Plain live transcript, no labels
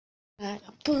Got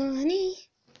a bunny.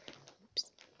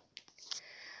 Oops.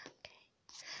 Okay.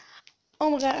 Oh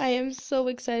my god, I am so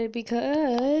excited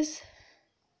because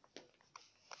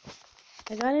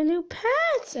I got a new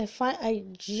pet. I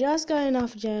just got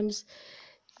enough gems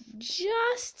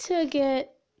just to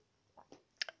get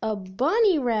a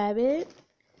bunny rabbit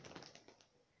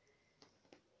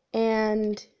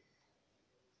and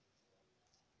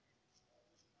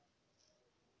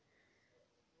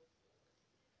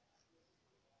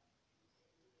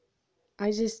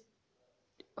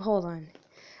hold on.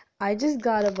 I just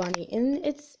got a bunny and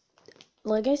it's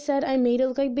like I said, I made it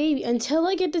look like baby until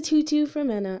I get the tutu from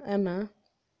Emma.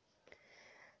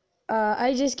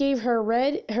 I just gave her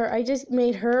I just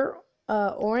made her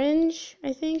orange,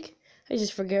 I think. I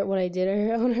just forget what I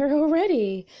did on her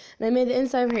already. And I made the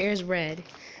inside of her ears red.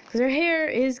 Because her hair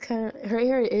is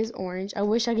orange. I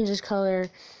wish I could just color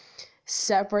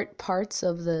separate parts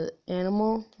of the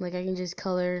animal. Like I can just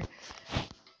color,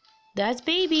 that's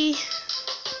baby.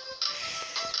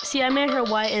 See, I made her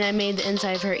white and I made the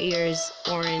inside of her ears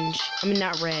orange. I mean,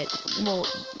 not red. Well,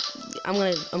 I'm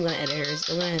gonna edit hers.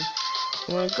 I'm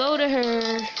gonna go to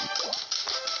her.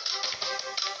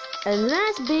 And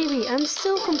that's baby. I'm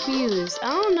still confused. I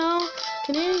don't know.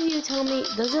 Can any of you tell me,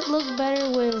 does it look better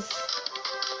with,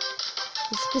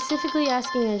 specifically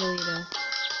asking Angelita,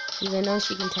 because I know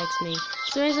she can text me.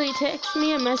 So Angelita, text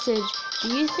me a message.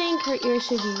 Do you think her ear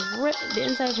should be red, the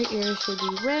inside of her ear should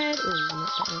be red,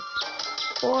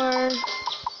 or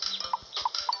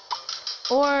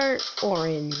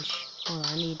orange? Hold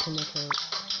on, I need to make her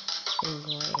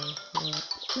gray.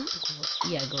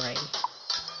 Yeah, gray.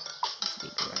 Let's be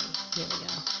gray. Here we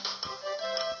go.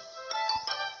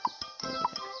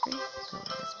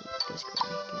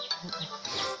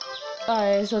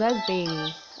 Alright, so that's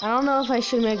baby. I don't know if I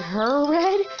should make her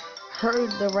red,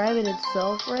 the rabbit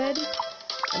itself red,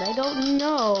 and I don't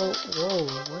know. Whoa,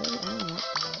 what? I don't know.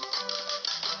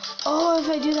 Oh, if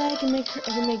I do that, I can make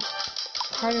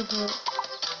part of her.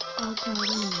 Oh god, wait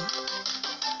a minute.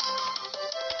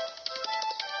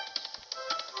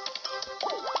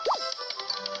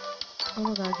 Oh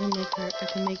my god, I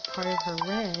can make part of her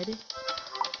red.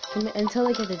 Until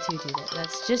I get the tutu.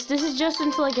 This is just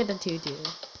until I get the tutu.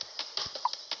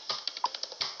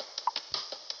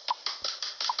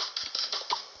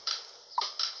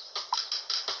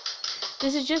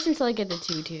 This is just until I get the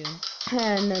tutu.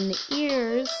 And then the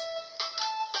ears,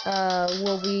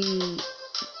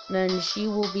 she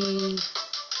will be,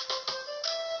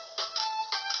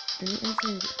 and the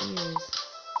inside of the ears,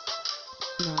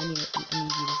 no, I need you to say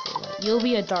that. You'll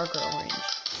be a darker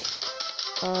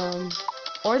orange.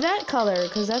 Or that color,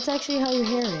 because that's actually how your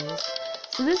hair is.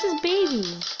 So this is baby.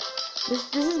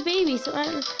 This is baby. So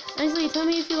honestly, tell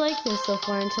me if you like this so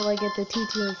far until I get the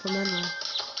tutu from Emma.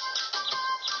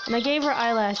 And I gave her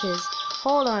eyelashes.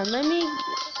 Hold on, I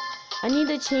need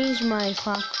to change my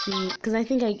Foxy, because I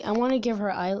think I want to give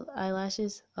her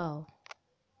eyelashes. Oh.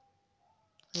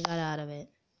 I got out of it.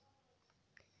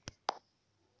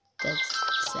 That's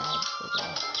sad.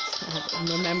 Okay.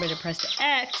 Remember to press the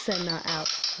X and not out.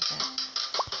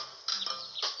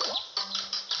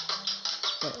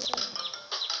 Okay.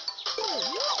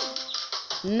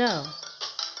 No.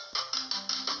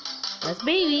 That's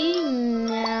baby.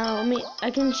 Now,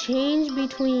 I can change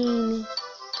between.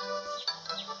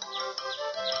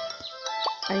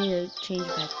 I need to change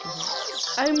back to her.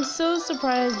 I'm so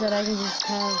surprised that I can just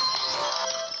have.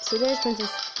 So there's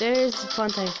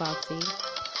Funtime Foxy.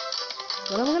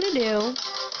 What I'm gonna do.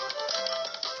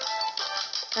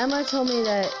 Emma told me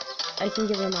that I can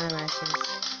give her my eyelashes,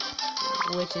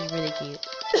 which is really cute.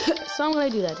 So I'm gonna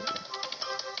do that to her.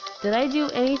 Did I do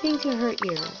anything to her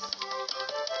ears?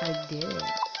 I didn't.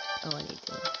 Oh, I need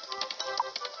to.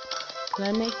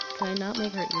 Can I not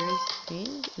make her ears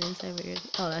pink? The inside of her ears?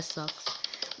 Oh, that sucks.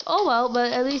 Oh well,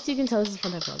 but at least you can tell this is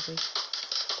Funtime Foxy.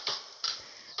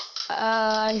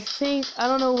 I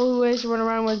don't know who I should run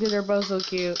around with because they're both so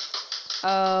cute.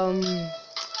 Yeah,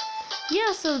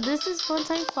 so this is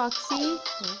Funtime Foxy.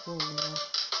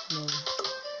 No.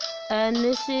 And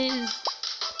this is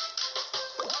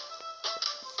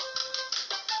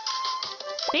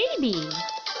baby.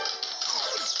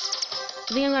 I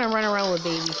think I'm gonna run around with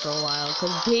baby for a while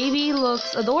because baby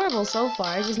looks adorable so far.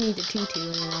 I just need the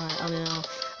tutu and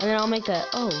then I'll make that.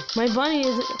 Oh, my bunny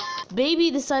is.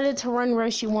 Baby decided to run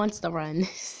where she wants to run.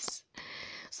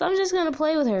 So I'm just gonna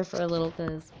play with her for a little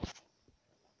because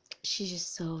she's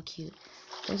just so cute.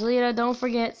 Angelita, don't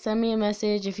forget, send me a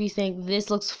message if you think this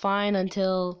looks fine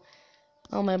until.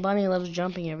 Oh, my bunny loves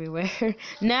jumping everywhere.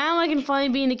 Now I can finally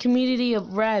be in a community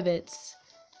of rabbits.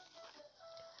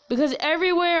 Because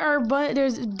everywhere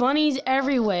there's bunnies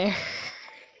everywhere.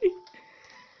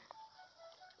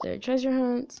 There are treasure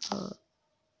hunts.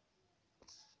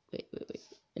 Wait.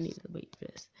 I need to wait for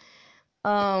this.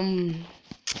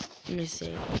 Let me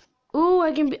see. Ooh,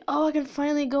 I can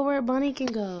finally go where Bunny can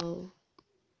go.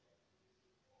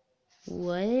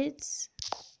 What's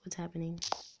happening?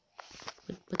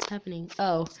 What's happening?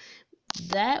 Oh,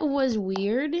 that was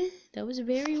weird. That was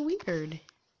very weird.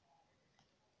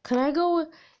 Can I go?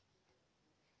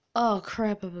 Oh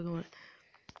crap! I'm going.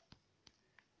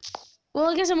 Well,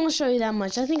 I guess I'm gonna show you that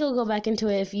much. I think I'll go back into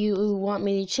it if you want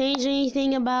me to change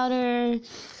anything about her.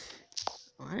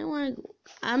 I don't want to.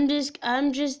 I'm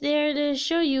just there to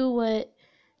show you what.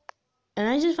 And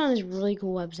I just found this really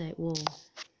cool website. Whoa.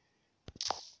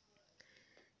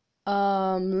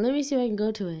 Let me see if I can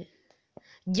go to it.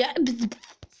 Yeah,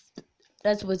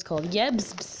 that's what it's called.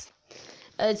 Yebs.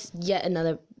 It's yet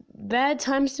another bad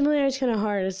time simulator. It's kind of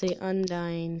hard to say.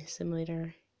 Undyne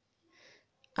simulator.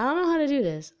 I don't know how to do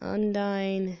this.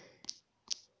 Undyne.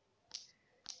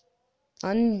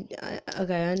 Okay,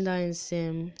 Undyne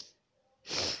sim.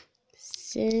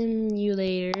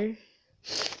 Simulator.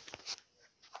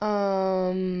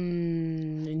 Nug.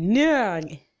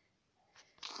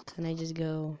 Can I just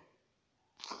go?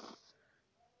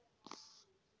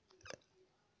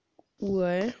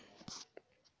 What?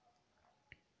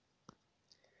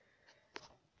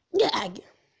 Yeah.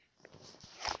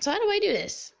 So how do I do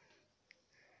this?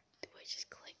 Do I just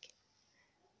click?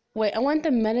 Wait, I want the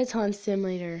Mettaton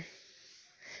simulator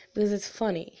because it's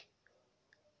funny.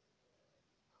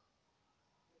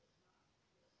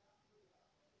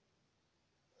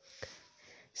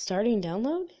 Starting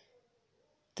download?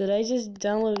 Did I just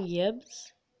download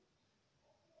Yebs?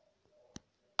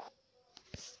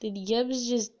 Did Yebs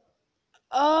just...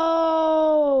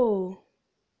 Oh!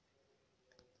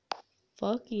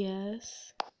 Fuck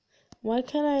yes. Why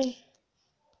can't I...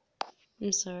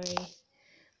 I'm sorry.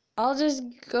 I'll just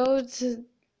go to...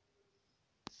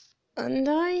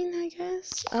 Undyne, I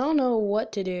guess? I don't know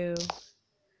what to do.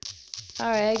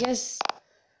 Alright, I guess...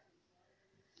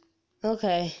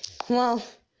 Okay. Well,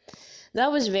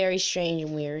 that was very strange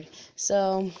and weird.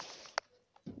 So...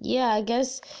 yeah, I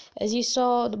guess as you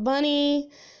saw the bunny,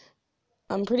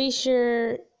 I'm pretty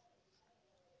sure,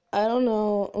 I don't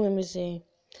know, let me see.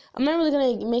 I'm not really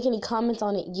going to make any comments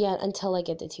on it yet until I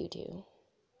get the tutu.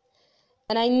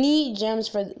 And I need gems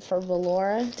for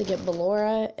Ballora, to get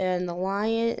Ballora and the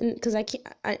lion, because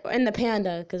and the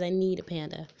panda, because I need a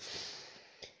panda.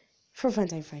 For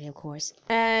Funtime Friday, of course.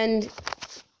 And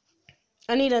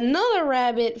I need another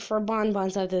rabbit for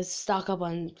Bonbons. I have to stock up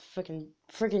on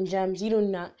freaking gems. You do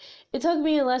not. It took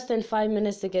me less than 5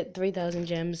 minutes to get 3,000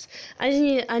 gems. I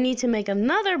need to make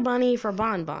another bunny for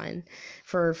Bonbon,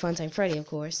 for Funtime Freddy, of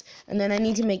course. And then I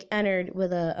need to make Ennard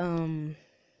with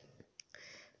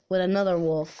with another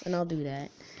wolf, and I'll do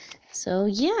that. So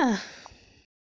yeah.